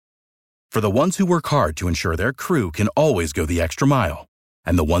For the ones who work hard to ensure their crew can always go the extra mile,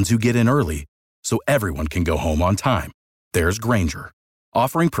 and the ones who get in early so everyone can go home on time, there's Grainger,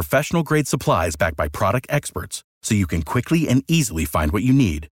 offering professional-grade supplies backed by product experts so you can quickly and easily find what you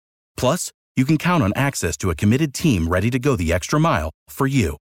need. Plus, you can count on access to a committed team ready to go the extra mile for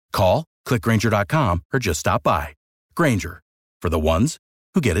you. Call, click Grainger.com, or just stop by. Grainger, for the ones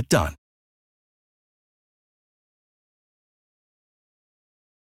who get it done.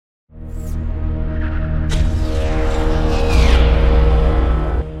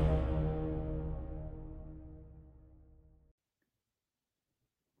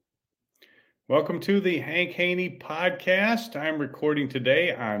 Welcome to the Hank Haney podcast. I'm recording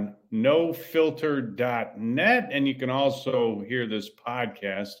today on UnFiltered.net, and you can also hear this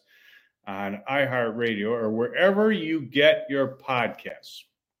podcast on iHeartRadio or wherever you get your podcasts.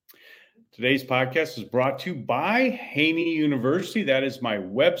 Today's podcast is brought to you by Haney University. That is my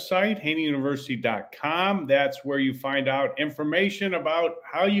website, haneyuniversity.com. That's where you find out information about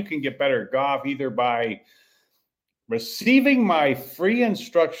how you can get better at golf, either by receiving my free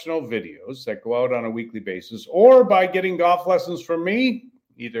instructional videos that go out on a weekly basis, or by getting golf lessons from me,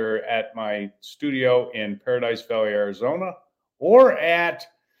 either at my studio in Paradise Valley, Arizona, or at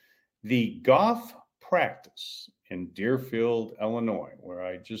the golf practice in Deerfield, Illinois, where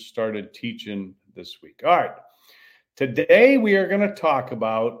I just started teaching this week. All right. Today, we are going to talk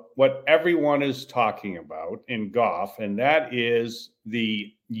about what everyone is talking about in golf, and that is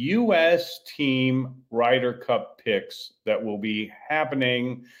the U.S. Team Ryder Cup picks that will be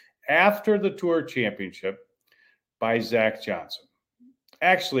happening after the Tour Championship by Zach Johnson.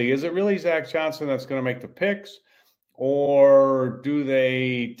 Actually, is it really Zach Johnson that's going to make the picks, or do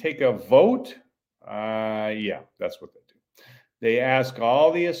they take a vote? Yeah, that's what they do. They ask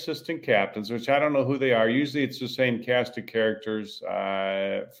all the assistant captains, which I don't know who they are. Usually it's the same cast of characters.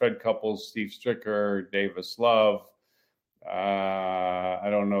 Fred Couples, Steve Stricker, Davis Love. I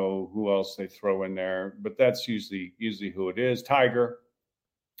don't know who else they throw in there, but that's usually who it is. Tiger.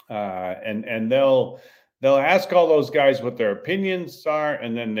 And they'll ask all those guys what their opinions are,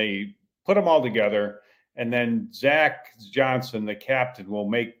 and then they put them all together. And then Zach Johnson, the captain, will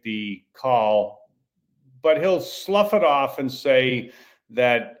make the call, but he'll slough it off and say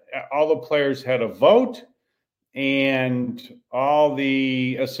that all the players had a vote and all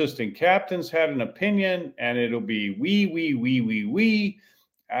the assistant captains had an opinion, and it'll be we.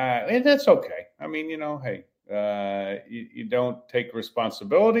 And that's okay. I mean, hey, you don't take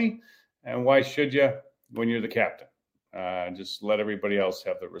responsibility, and why should you when you're the captain? Just let everybody else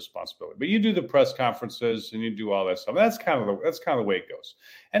have the responsibility. But you do the press conferences and you do all that stuff. That's kind of the way it goes,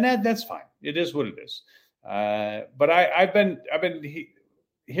 and that's fine. It is what it is. But I've been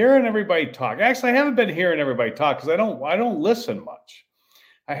hearing everybody talk. Actually, I haven't been hearing everybody talk because I don't listen much.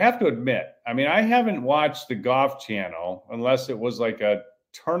 I have to admit. I mean, I haven't watched the Golf Channel unless it was like a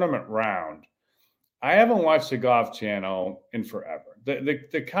tournament round. I haven't watched the Golf Channel in forever.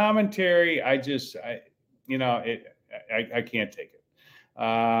 The commentary, I can't take it.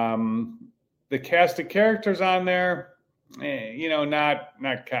 The cast of characters on there, not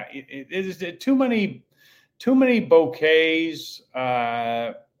it is too many bouquets,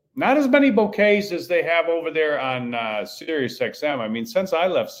 not as many bouquets as they have over there on SiriusXM. I mean, since I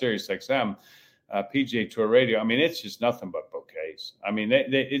left SiriusXM, PGA Tour Radio, I mean, it's just nothing but bouquets. I mean,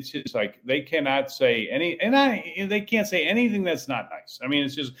 it's just like they cannot say they can't say anything that's not nice. I mean,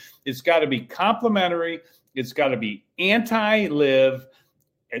 it's got to be complimentary. It's got to be anti-live.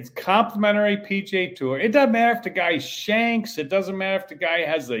 It's complimentary PGA Tour. It doesn't matter if the guy shanks. It doesn't matter if the guy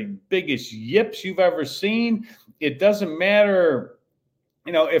has the biggest yips you've ever seen. It doesn't matter,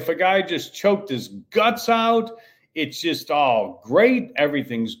 if a guy just choked his guts out. It's just all great.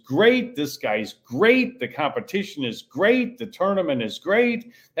 Everything's great. This guy's great. The competition is great. The tournament is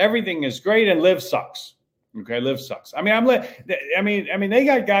great. Everything is great, and live sucks. Okay, live sucks. I mean, they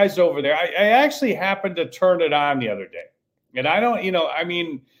got guys over there. I actually happened to turn it on the other day. And I don't,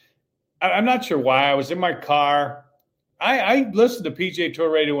 I'm not sure why. I was in my car. I listen to PGA Tour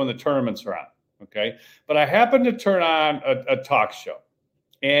Radio when the tournaments are on, okay? But I happened to turn on a talk show.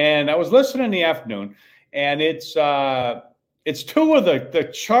 And I was listening in the afternoon, and it's two of the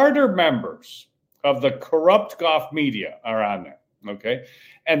charter members of the corrupt golf media are on there, okay?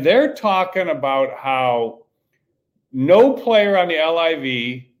 And they're talking about how no player on the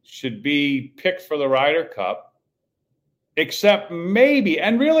LIV should be picked for the Ryder Cup, except maybe,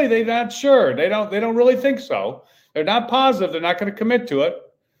 and really they're not sure. They don't really think so. They're not positive. They're not going to commit to it.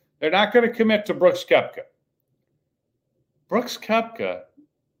 They're not going to commit to Brooks Koepka. Brooks Koepka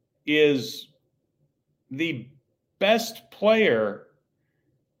is the best player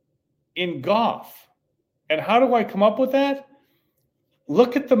in golf. And how do I come up with that?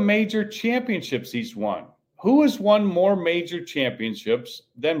 Look at the major championships he's won. Who has won more major championships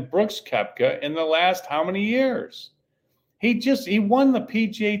than Brooks Koepka in the last how many years? He won the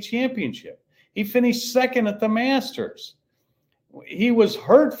PGA Championship. He finished second at the Masters. He was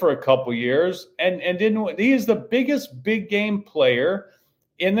hurt for a couple years and didn't. He is the biggest big game player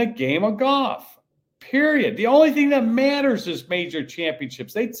in the game of golf. Period. The only thing that matters is major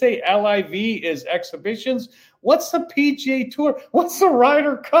championships. They'd say LIV is exhibitions. What's the PGA Tour? What's the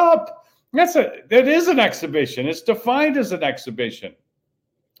Ryder Cup? That is an exhibition. It's defined as an exhibition.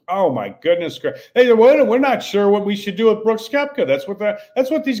 Oh my goodness! Hey, we're not sure what we should do with Brooks Koepka. That's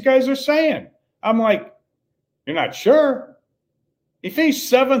what these guys are saying. I'm like, you're not sure? He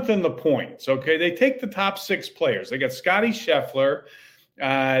finished 7th in the points. Okay, they take the top 6 players. They got Scotty Scheffler.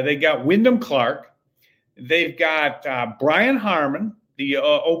 They got Wyndham Clark. They've got Brian Harman, the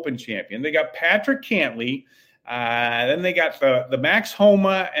Open champion. They got Patrick Cantlay. Then they got the Max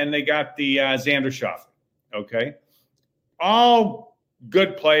Homa, and they got the Xander Schauffele. Okay, all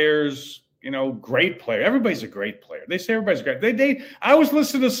good players. Great player. Everybody's a great player. They say everybody's great. I was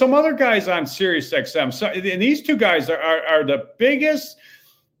listening to some other guys on Sirius XM. So, and these two guys are the biggest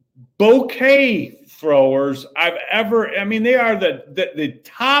bouquet throwers I've ever. I mean, they are the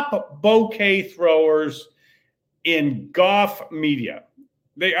top bouquet throwers in golf media.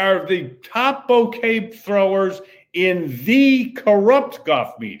 They are the top bouquet throwers in the corrupt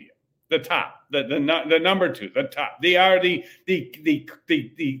golf media. The top, the number 2, the top. They are the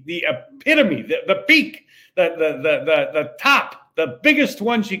epitome, the peak, the top, the biggest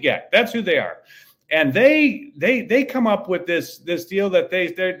ones you get. That's who they are. And they come up with this deal that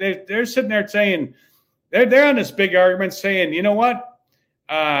they're sitting there saying, they're on this big argument saying, you know what?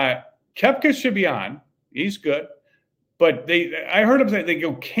 Koepka should be on. He's good. But I heard them say, they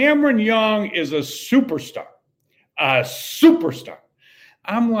go, Cameron Young is a superstar. A superstar.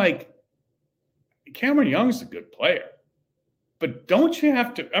 I'm like, Cameron Young's a good player. But don't you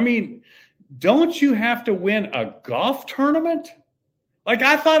have to win a golf tournament? Like,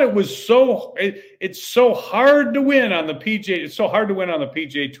 I thought it was it's so hard to win on the PGA. It's so hard to win on the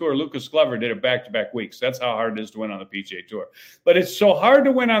PGA Tour. Lucas Glover did it back-to-back weeks. That's how hard it is to win on the PGA Tour. But it's so hard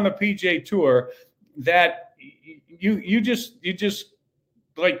to win on the PGA Tour that you just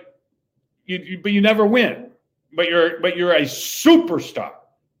like but you never win. But you're a superstar,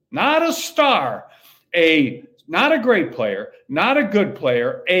 not a star, not a great player, not a good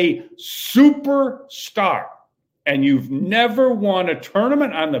player, a superstar. And you've never won a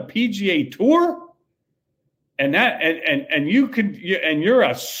tournament on the PGA Tour, and you're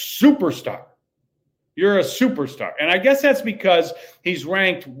a superstar. You're a superstar. And I guess that's because he's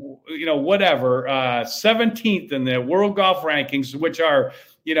ranked, 17th in the world golf rankings, which are,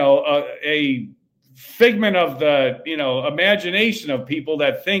 a figment of the, imagination of people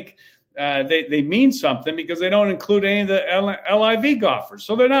that think they mean something because they don't include any of the LIV golfers.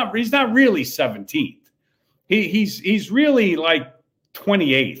 So he's not really 17th. He's really like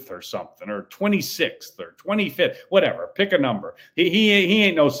 28th or something, or 26th or 25th, whatever. Pick a number. He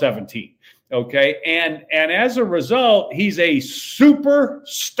ain't no 17th. Okay, and as a result, he's a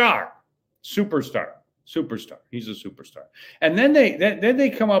superstar. He's a superstar. And then they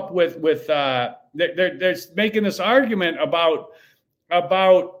come up with they're making this argument about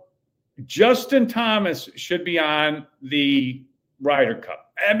Justin Thomas should be on the Ryder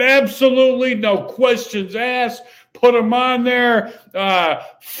Cup. And absolutely no questions asked. Put him on there.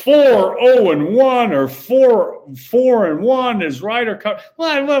 4-0-1 or 4-4-1 is Ryder Cup.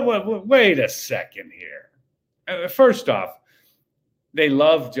 Wait a second here. First off, they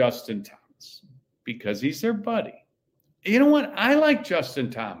love Justin Thomas because he's their buddy. You know what? I like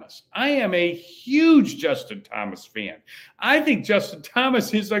Justin Thomas. I am a huge Justin Thomas fan. I think Justin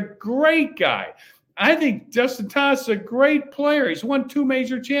Thomas is a great guy. I think Justin Thomas is a great player. He's won 2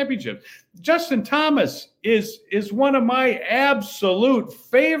 major championships. Justin Thomas is one of my absolute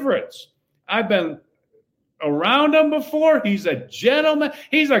favorites. I've been around him before. He's a gentleman.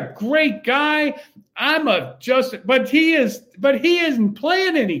 He's a great guy. But he isn't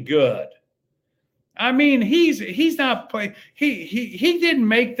playing any good. I mean, he's not playing. He didn't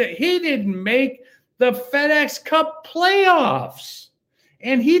make the FedEx Cup playoffs.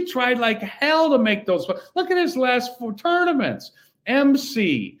 And he tried like hell to make those. Look at his last 4 tournaments.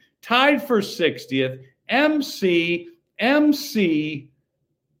 MC, tied for 60th. MC, and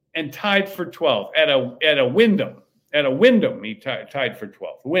tied for 12th at a Wyndham. At a Wyndham, he tied for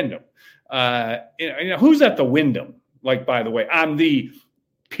 12th. Wyndham. Who's at the Wyndham? Like, by the way, on the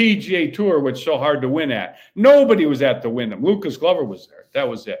PGA Tour, which is so hard to win at. Nobody was at the Wyndham. Lucas Glover was there. That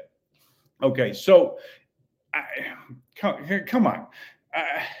was it. Okay, so come on.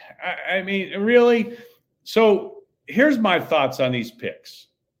 I mean, really? So here's my thoughts on these picks.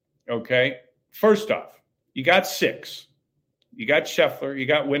 Okay, first off, you got 6. You got Scheffler, you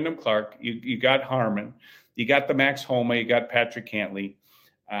got Wyndham Clark, you got Harmon, you got the Max Homa, you got Patrick Cantley,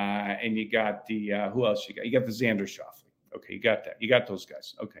 and you got the who else you got? You got the Xander Schauffele. Okay, you got that. You got those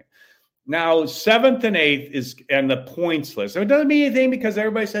guys. Okay. Now, 7th and 8th is and the points list. So it doesn't mean anything because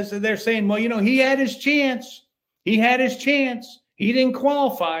everybody says that they're saying, well, he had his chance. He had his chance. He didn't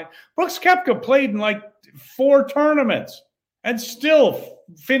qualify. Brooks Koepka played in like 4 tournaments and still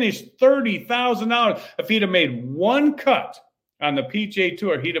finished $30,000. If he'd have made one cut on the PGA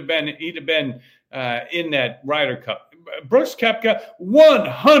Tour, he'd have been in that Ryder Cup. Brooks Koepka,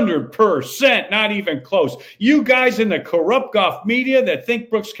 100%, not even close. You guys in the corrupt golf media that think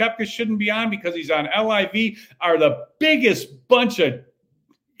Brooks Koepka shouldn't be on because he's on LIV are the biggest bunch of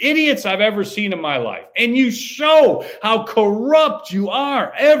idiots I've ever seen in my life. And you show how corrupt you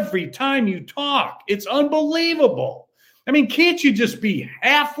are every time you talk. It's unbelievable. I mean, can't you just be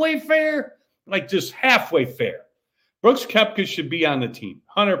halfway fair? Like just halfway fair. Brooks Koepka should be on the team,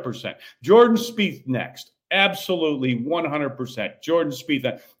 100%. Jordan Spieth next. Absolutely, 100%. Jordan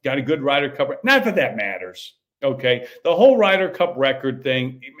Spieth got a good Ryder Cup. Not that that matters, okay? The whole Ryder Cup record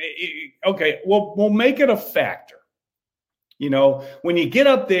thing, okay, we'll make it a factor. When you get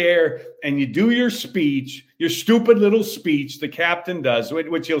up there and you do your speech, your stupid little speech, the captain does,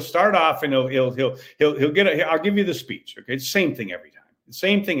 which he'll start off and he'll get. I'll give you the speech, okay? It's the same thing every time.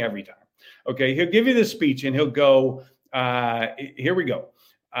 Same thing every time, okay? He'll give you the speech and he'll go. Here we go.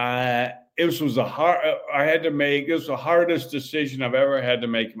 It was the hardest decision I've ever had to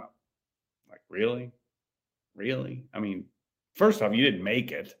make. Like, really? I mean, first off, you didn't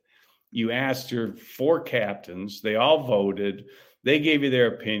make it. You asked your 4 captains. They all voted. They gave you their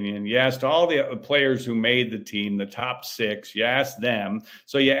opinion. You asked all the players who made the team, the top 6. You asked them.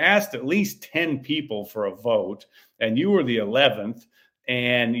 So you asked at least 10 people for a vote, and you were the 11th,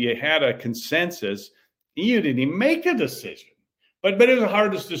 and you had a consensus. You didn't even make a decision. But it was the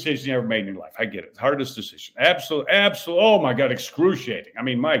hardest decision you ever made in your life. I get it. Hardest decision. Absolute. Oh, my God, excruciating. I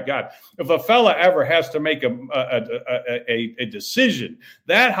mean, my God, if a fella ever has to make a decision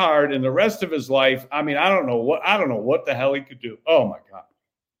that hard in the rest of his life, I mean, I don't know what the hell he could do. Oh, my God.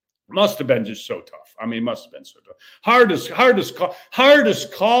 Must have been just so tough. I mean, must have been so tough.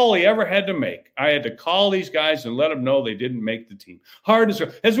 Hardest call he ever had to make. I had to call these guys and let them know they didn't make the team. That's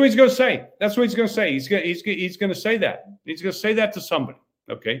what he's going to say. He's going to say that. He's going to say that to somebody.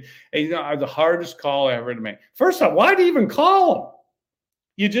 Okay. And, the hardest call I ever had to make. First off, why do you even call them?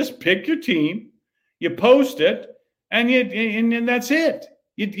 You just pick your team, you post it, and that's it.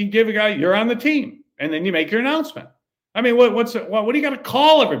 You give a guy, you're on the team, and then you make your announcement. I mean, what do you got to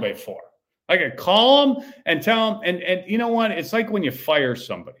call everybody for? Like, I call them and tell them, and you know what? It's like when you fire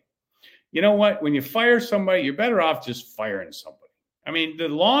somebody. You know what? When you fire somebody, you're better off just firing somebody. I mean, the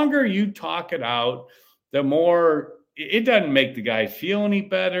longer you talk it out, the more it doesn't make the guy feel any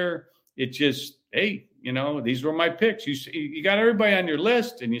better. It just, hey, these were my picks. You got everybody on your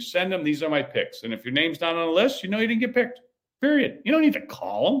list, and you send them, these are my picks. And if your name's not on the list, you didn't get picked. Period. You don't need to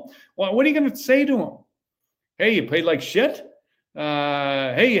call them. Well, what are you going to say to them? Hey, you played like shit.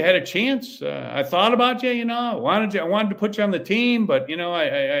 Hey, you had a chance. I thought about you. I wanted to put you on the team, but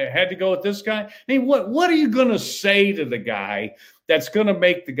I had to go with this guy. Hey, what are you going to say to the guy that's going to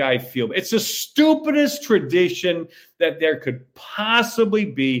make the guy feel? It's the stupidest tradition that there could possibly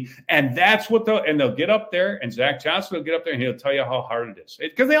be, and that's what they'll get up there, and Zach Johnson will get up there and he'll tell you how hard it is,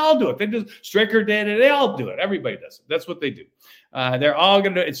 because they all do it. They just Stricker did it. They all do it. Everybody does it. That's what they do. They're all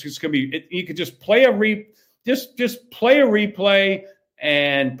going to. It's just going to be. You could just play a Just play a replay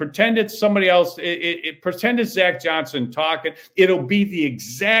and pretend it's somebody else. Pretend it's Zach Johnson talking. It'll be the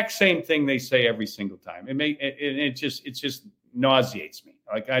exact same thing they say every single time. It just nauseates me.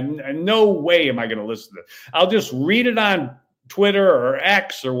 Like, no way am I going to listen to it. I'll just read it on Twitter or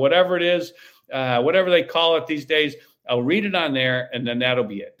X or whatever it is, whatever they call it these days. I'll read it on there, and then that'll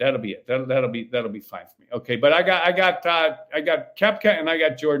be it. That'll be fine for me. Okay, but I got Koepka and I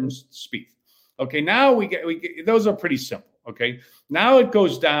got Jordan Spieth. Okay, now we get those are pretty simple. Okay, now it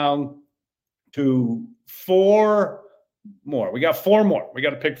goes down to 4 more. We got 4 more. We got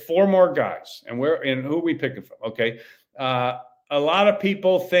to pick 4 more guys, and who are we picking from? Okay, a lot of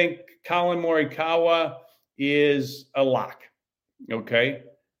people think Colin Morikawa is a lock. Okay,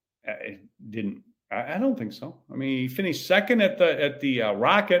 I don't think so. I mean, he finished second at the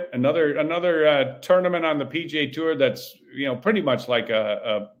Rocket, another tournament on the PGA Tour that's pretty much like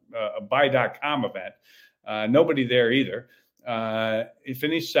a buy.com event. Nobody there either. He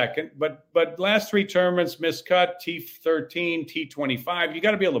finished second, but last 3 tournaments, miscut, T13, T25. You got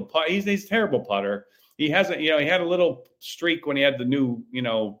to be able to putt. He's a terrible putter. He hasn't, he had a little streak when he had the new,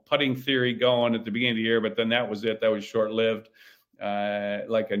 putting theory going at the beginning of the year, but then that was it. That was short-lived,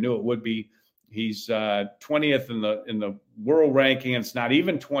 like I knew it would be. He's 20th in the world ranking. And it's not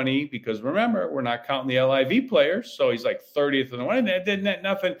even 20 because remember, we're not counting the LIV players. So he's like 30th in the one. That didn't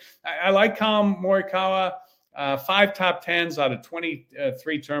nothing. I like Colin Morikawa. 5 top 10s out of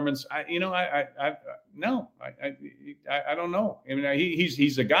 23 tournaments. I don't know. I mean,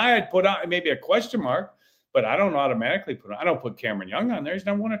 he's a guy I'd put on maybe a question mark, but I don't automatically put on. I don't put Cameron Young on there. He's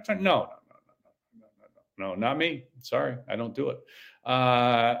not one of no, not me. Sorry, I don't do it.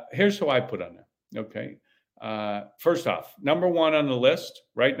 Here's who I put on there. Okay. First off, number 1 on the list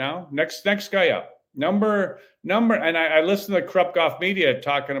right now. Next guy up. Number, and I listened to Krupp Golf Media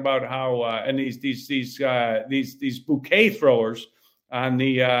talking about how and these bouquet throwers on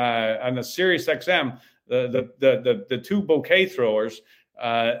the Sirius XM, the 2 bouquet throwers,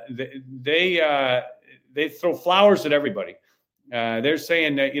 they throw flowers at everybody. They're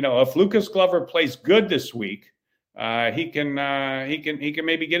saying that if Lucas Glover plays good this week, he can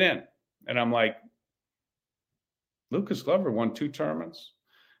maybe get in. And I'm like, Lucas Glover won 2 tournaments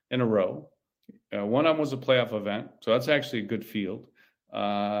in a row. One of them was a playoff event, so that's actually a good field.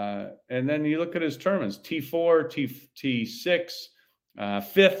 And then you look at his tournaments: T4, T6,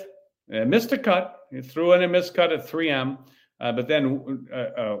 5th, missed a cut. He threw in a missed cut at 3M, but then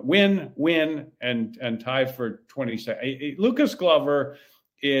win, and tied for 22nd. Lucas Glover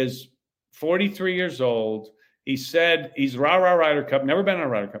is 43 years old. He said he's Rah-Rah Ryder Cup, never been on a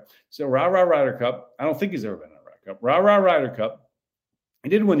Ryder Cup. So Rah-Rah Ryder Cup. I don't think he's ever been on a Ryder Cup. Rah-Rah Ryder Cup. He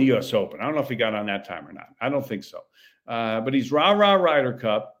didn't win the U.S. Open. I don't know if he got on that time or not. I don't think so. But he's Rah-Rah Ryder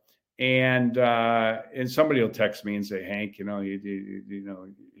Cup, and somebody will text me and say, Hank,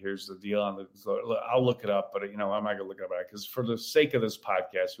 here's the deal on the. I'll look it up, but I'm not gonna look it up because for the sake of this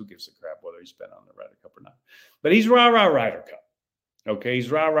podcast, who gives a crap whether he's been on the Ryder Cup or not? But he's Rah-Rah Ryder Cup. Okay, he's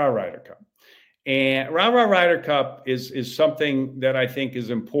Rah-Rah Ryder Cup, and Rah-Rah Ryder Cup is something that I think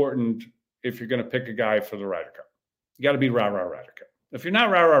is important if you're going to pick a guy for the Ryder Cup. You got to be Rah-Rah Ryder Cup. If you're not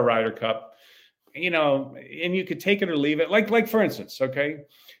Rah-Rah Ryder Cup, and you could take it or leave it. Like for instance, okay,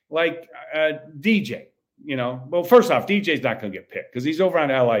 like DJ. Well, first off, DJ's not going to get picked because he's over on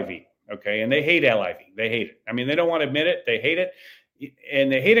LIV. Okay, and they hate LIV. They hate it. I mean, they don't want to admit it. They hate it, and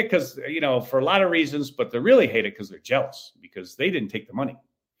they hate it because for a lot of reasons. But they really hate it because they're jealous because they didn't take the money,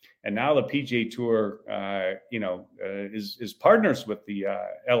 and now the PGA Tour, is partners with the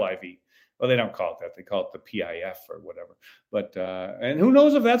LIV. Well, they don't call it that. They call it the PIF or whatever. But and who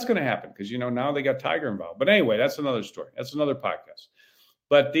knows if that's going to happen because now they got Tiger involved. But anyway, that's another story. That's another podcast.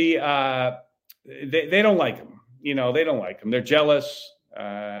 But they don't like him. They don't like him. They're jealous.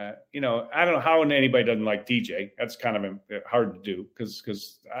 I don't know how anybody doesn't like DJ. That's kind of hard to do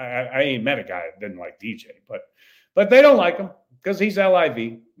because I ain't met a guy that didn't like DJ. But they don't like him because he's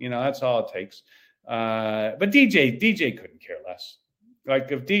LIV. That's all it takes. But DJ couldn't care less.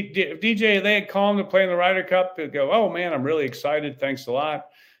 Like if DJ, they had called him to play in the Ryder Cup, they'd go, oh man, I'm really excited. Thanks a lot.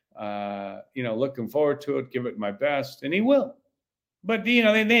 Looking forward to it. Give it my best. And he will. But they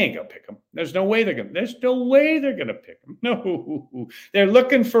ain't gonna pick him. There's no way they're gonna pick him. No. They're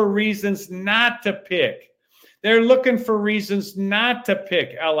looking for reasons not to pick. They're looking for reasons not to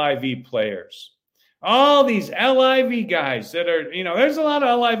pick LIV players. All these LIV guys that are, there's a lot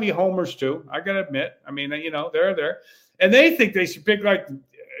of LIV homers too. I gotta admit. I mean, they're there. And they think they should pick like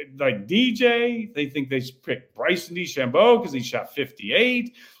DJ. They think they should pick Bryson DeChambeau because he shot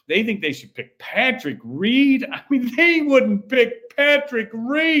 58. They think they should pick Patrick Reed. I mean, they wouldn't pick Patrick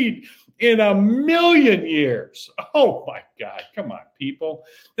Reed in a million years. Oh, my God. Come on, people.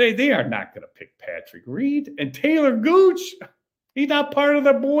 They are not going to pick Patrick Reed. And Taylor Gooch, he's not part of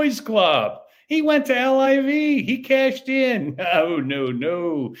the boys club. He went to LIV. He cashed in. Oh,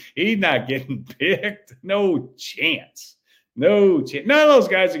 no. He's not getting picked. No chance. No chance. None of those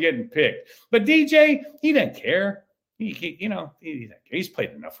guys are getting picked. But DJ, he doesn't care. He doesn't care. He's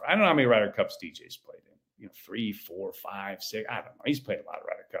played enough. I don't know how many Ryder Cups DJ's played in. 3, 4, 5, 6. I don't know. He's played a lot of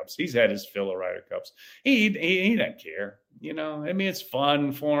Ryder Cups. He's had his fill of Ryder Cups. He doesn't care. I mean, it's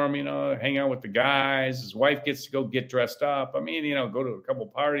fun for him, hang out with the guys. His wife gets to go get dressed up. I mean, go to a couple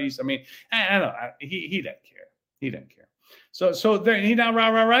parties. I mean, I don't know. He doesn't care. He doesn't care. So he's not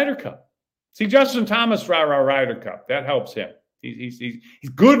Rah-Rah Ryder Cup. See, Justin Thomas, Rah-Rah Ryder Cup. That helps him. He's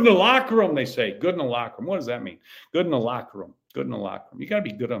good in the locker room, they say. Good in the locker room. What does that mean? Good in the locker room. Good in the locker room. You got to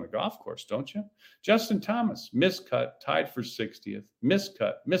be good on the golf course, don't you? Justin Thomas, miscut, tied for 60th.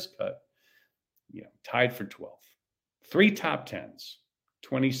 Miscut. Tied for 12th. 3 top 10s,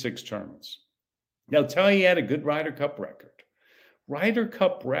 26 tournaments. They'll tell you he had a good Ryder Cup record. Ryder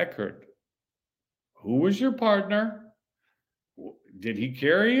Cup record. Who was your partner? Did he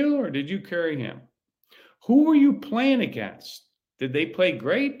carry you or did you carry him? Who were you playing against? Did they play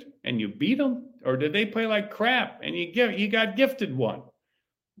great and you beat them? Or did they play like crap and you got gifted one?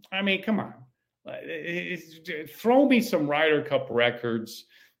 I mean, come on. Throw me some Ryder Cup records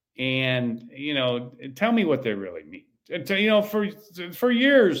and, tell me what they really mean. For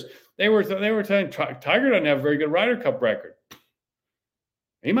years, they were telling Tiger doesn't have a very good Ryder Cup record.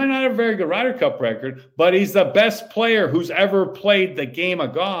 He might not have a very good Ryder Cup record, but he's the best player who's ever played the game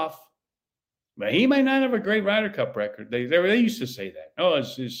of golf. But he might not have a great Ryder Cup record. They used to say that. Oh,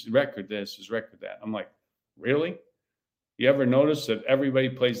 it's his record this, his record that. I'm like, really? You ever notice that everybody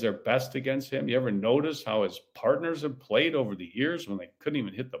plays their best against him? You ever notice how his partners have played over the years when they couldn't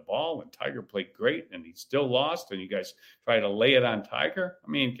even hit the ball, when Tiger played great and he still lost, and you guys try to lay it on Tiger? I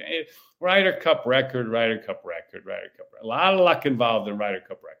mean, Ryder Cup record. A lot of luck involved in Ryder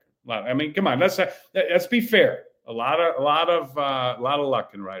Cup record. I mean, come on, let's be fair. A lot of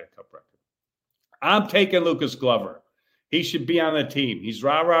luck in Ryder Cup record. I'm taking Lucas Glover. He should be on the team. He's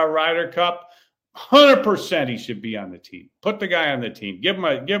rah-rah Ryder Cup. 100% he should be on the team. Put the guy on the team. Give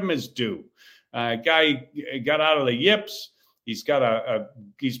him his due. Guy got out of the yips. He's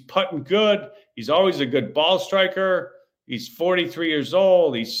he's putting good. He's always a good ball striker. He's 43 years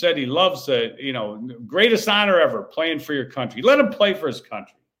old. He said he loves the, greatest honor ever, playing for your country. Let him play for his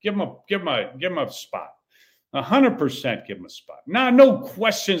country. Give him a spot. 100% give him a spot. No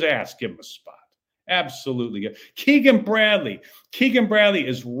questions asked. Give him a spot. Absolutely good. Keegan Bradley. Keegan Bradley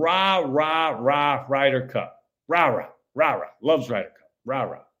is Ryder Cup. Loves Ryder Cup.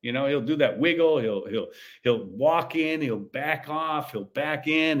 He'll do that wiggle. He'll walk in. He'll back off. He'll back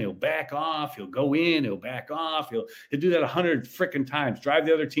in. He'll back off. He'll go in. He'll back off. He'll do that 100 freaking times. Drive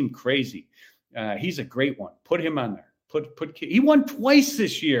the other team crazy. He's a great one. Put him on there. He won twice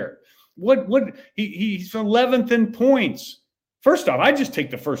this year. He's 11th in points. First off, I'd just take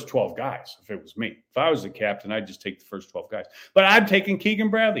the first 12 guys if it was me. If I was the captain, I'd just take the first 12 guys. But I'm taking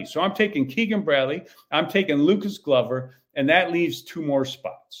Keegan Bradley. So I'm taking Keegan Bradley. I'm taking Lucas Glover. And that leaves 2 more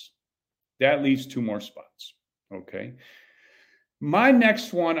spots. Okay. My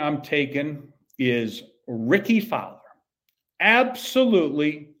next one I'm taking is Ricky Fowler.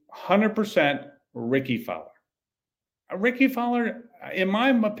 Absolutely 100% Ricky Fowler. Ricky Fowler, in my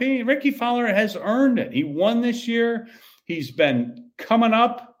opinion, Ricky Fowler has earned it. He won this year. He's been coming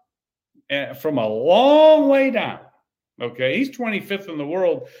up from a long way down. Okay, he's 25th in the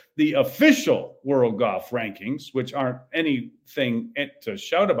world, the official world golf rankings, which aren't anything to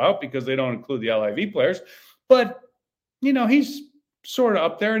shout about because they don't include the LIV players. But, he's sort of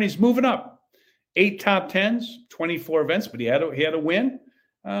up there and he's moving up. 8 top 10s, 24 events, but he had a win.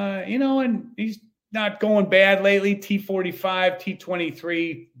 And he's not going bad lately. T45,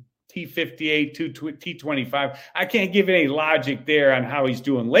 T23, T58, T25. I can't give any logic there on how he's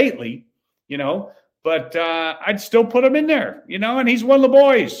doing lately, but I'd still put him in there, and he's one of the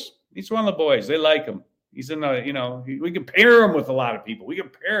boys. They like him. He's in we can pair him with a lot of people. Who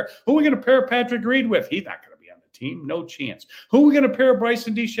are we going to pair Patrick Reed with? He's not going to be on the team. No chance. Who are we going to pair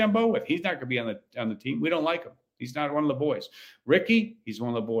Bryson DeChambeau with? He's not going to be on the team. We don't like him. He's not one of the boys. Ricky, he's one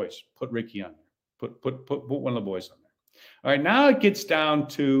of the boys. Put Ricky on there. Put one of the boys on there. All right, now it gets down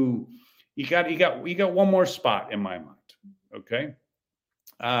to you got one more spot in my mind. Okay,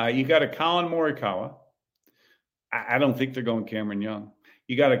 you got a Colin Morikawa. I don't think they're going Cameron Young.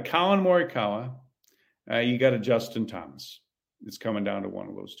 You got a Colin Morikawa. You got a Justin Thomas. It's coming down to one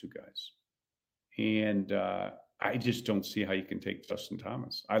of those 2 guys, and I just don't see how you can take Justin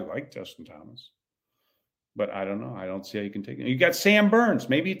Thomas. I like Justin Thomas, but I don't know. I don't see how you can take him. You got Sam Burns.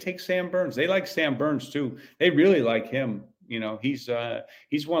 Maybe you take Sam Burns. They like Sam Burns too. They really like him. He's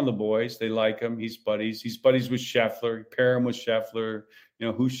one of the boys. They like him. He's buddies. He's buddies with Scheffler. Pair him with Scheffler.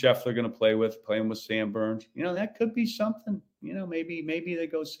 Who's Scheffler going to play with? Play him with Sam Burns. That could be something. Maybe they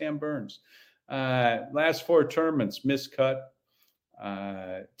go Sam Burns. Last 4 tournaments, miscut.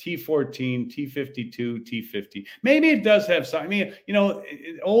 T14, T52, T50. Maybe it does have something.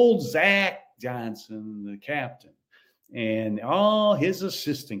 Old Zach Johnson, the captain, and all his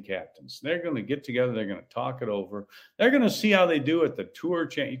assistant captains, they're going to get together. They're going to talk it over. They're going to see how they do at the Tour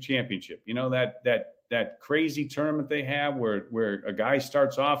Championship. That crazy tournament they have where a guy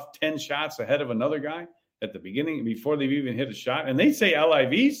starts off 10 shots ahead of another guy at the beginning before they've even hit a shot, and they say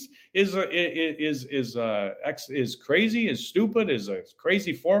LIVs is crazy, is stupid, is a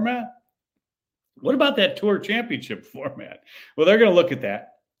crazy format. What about that Tour Championship format? Well, they're going to look at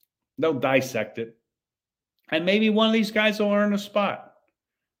that. They'll dissect it. And maybe one of these guys will earn a spot.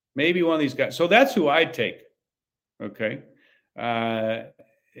 Maybe one of these guys. So that's who I'd take. Okay.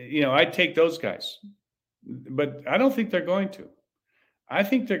 I'd take those guys. But I don't think they're going to. I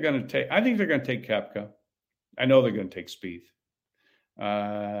think they're going to take Koepka. I know they're going to take Spieth.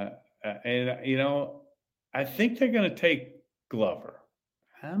 I think they're going to take Glover.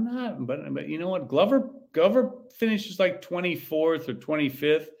 I'm not, but you know what? Glover finishes like 24th or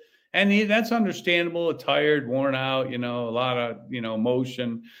 25th. And that's understandable. Tired, worn out, a lot of,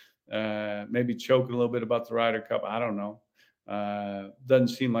 motion, maybe choking a little bit about the Ryder Cup. I don't know. Doesn't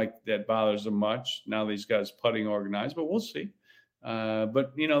seem like that bothers him much now that he's got his putting organized, but we'll see.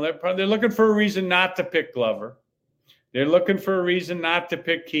 But they're looking for a reason not to pick Glover. They're looking for a reason not to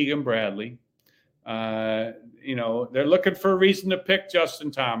pick Keegan Bradley. They're looking for a reason to pick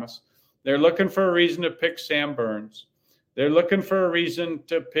Justin Thomas. They're looking for a reason to pick Sam Burns. They're looking for a reason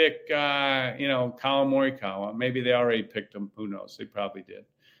to pick, Colin Morikawa. Maybe they already picked him. Who knows? They probably did.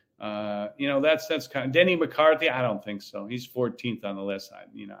 That's kind of Denny McCarthy. I don't think so. He's 14th on the list. I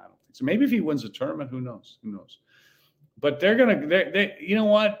don't think so. Maybe if he wins a tournament, who knows? But they're gonna. You know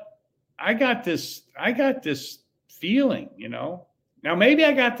what? I got this feeling. Now maybe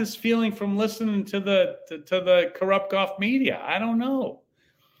I got this feeling from listening to the corrupt golf media. I don't know.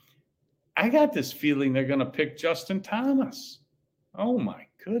 I got this feeling they're going to pick Justin Thomas. Oh my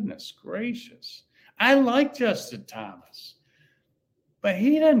goodness gracious! I like Justin Thomas. But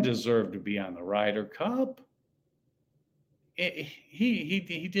he doesn't deserve to be on the Ryder Cup.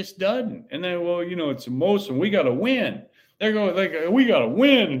 He just doesn't. And then, it's emotion. We got to win. They're going like, we got to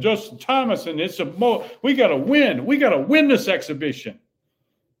win. And Justin Thomas, and we got to win. We got to win this exhibition.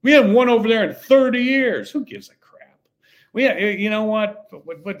 We haven't won over there in 30 years. Who gives a crap? You know what?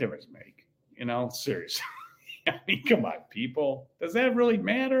 What difference make? Seriously. I mean, come on, people. Does that really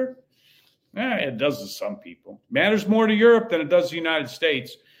matter? It does to some people. It matters more to Europe than it does to the United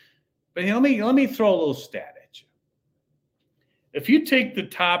States. But let me throw a little stat at you. If you take the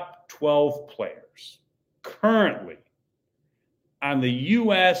top 12 players currently on the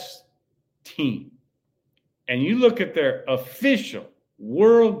U.S. team, and you look at their official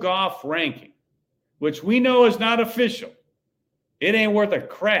world golf ranking, which we know is not official, it ain't worth a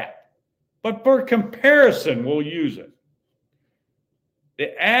crap. But for comparison, we'll use it.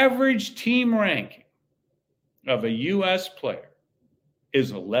 The average team ranking of a U.S. player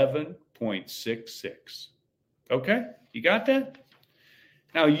is 11.66. Okay? You got that?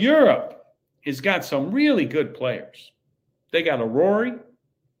 Now, Europe has got some really good players. They got a Rory.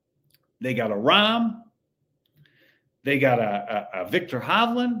 They got a Rahm. They got a Victor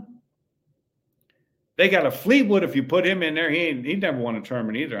Hovland. They got a Fleetwood. If you put him in there, he never won a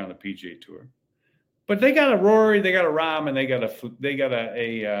tournament either on the PGA Tour. But they got a Rory, they got a Rahm, and they got a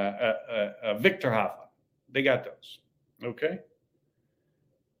Victor Hovland. They got those, okay?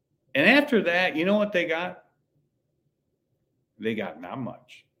 And after that, you know what they got? They got not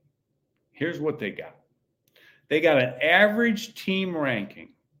much. Here's what they got. They got an average team ranking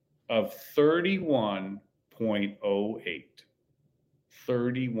of 31.08.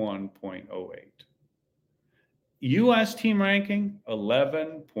 31.08. U.S. team ranking,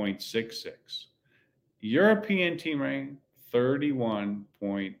 11.66. European team ranking,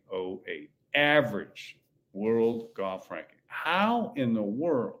 31.08. Average world golf ranking. How in the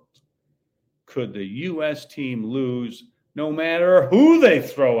world could the U.S. team lose no matter who they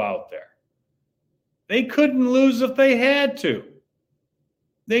throw out there? They couldn't lose if they had to.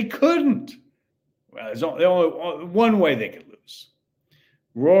 They couldn't. Well, there's only one way they could lose.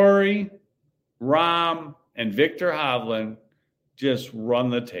 Rory, Rahm, and Victor Hovland just run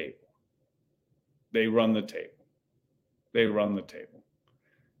the table. They run the table. They run the table.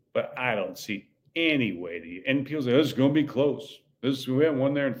 But I don't see any way to. And people say, this is going to be close. We haven't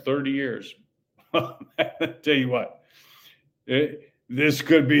won there in 30 years. I'll tell you what. This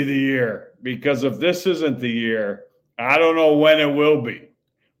could be the year. Because if this isn't the year, I don't know when it will be.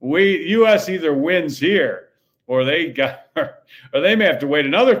 U.S. either wins here or they may have to wait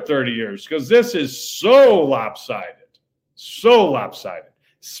another 30 years because this is so lopsided,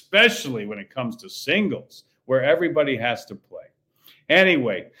 especially when it comes to singles where everybody has to play.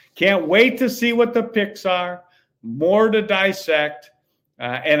 Anyway, can't wait to see what the picks are, more to dissect,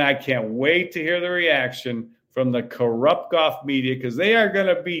 and I can't wait to hear the reaction from the corrupt golf media because they are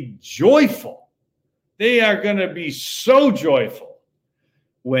going to be joyful. They are going to be so joyful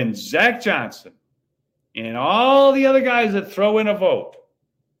when Zach Johnson and all the other guys that throw in a vote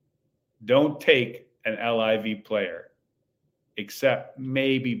don't take an LIV player, except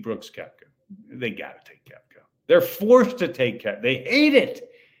maybe Brooks Koepka. They got to take Koepka. They're forced to take Koepka. They hate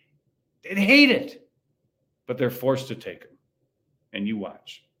it. They hate it. but they're forced to take them. And you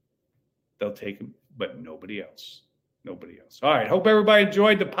watch. They'll take them, but nobody else. Nobody else. All right. Hope everybody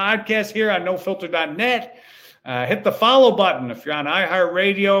enjoyed the podcast here on NoFilter.net. Hit the follow button if you're on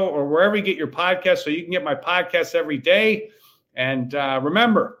iHeartRadio or wherever you get your podcast so you can get my podcast every day. And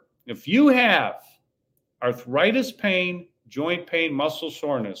remember, if you have arthritis pain, joint pain, muscle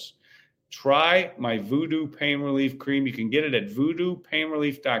soreness, try my Voodoo Pain Relief Cream. You can get it at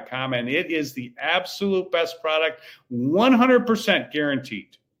voodoopainrelief.com, and it is the absolute best product, 100%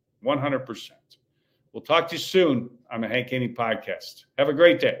 guaranteed, 100%. We'll talk to you soon on the Hank Haney podcast. Have a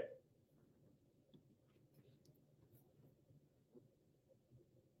great day.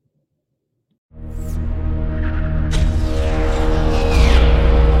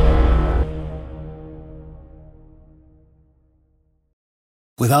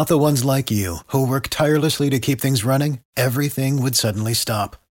 Without the ones like you, who work tirelessly to keep things running, everything would suddenly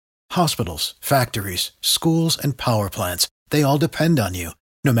stop. Hospitals, factories, schools, and power plants, they all depend on you.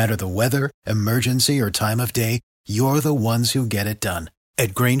 No matter the weather, emergency, or time of day, you're the ones who get it done.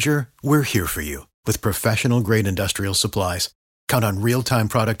 At Grainger, we're here for you with professional-grade industrial supplies. Count on real-time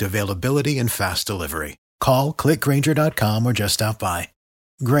product availability and fast delivery. Call, click Grainger.com, or just stop by.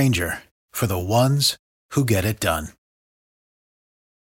 Grainger, for the ones who get it done.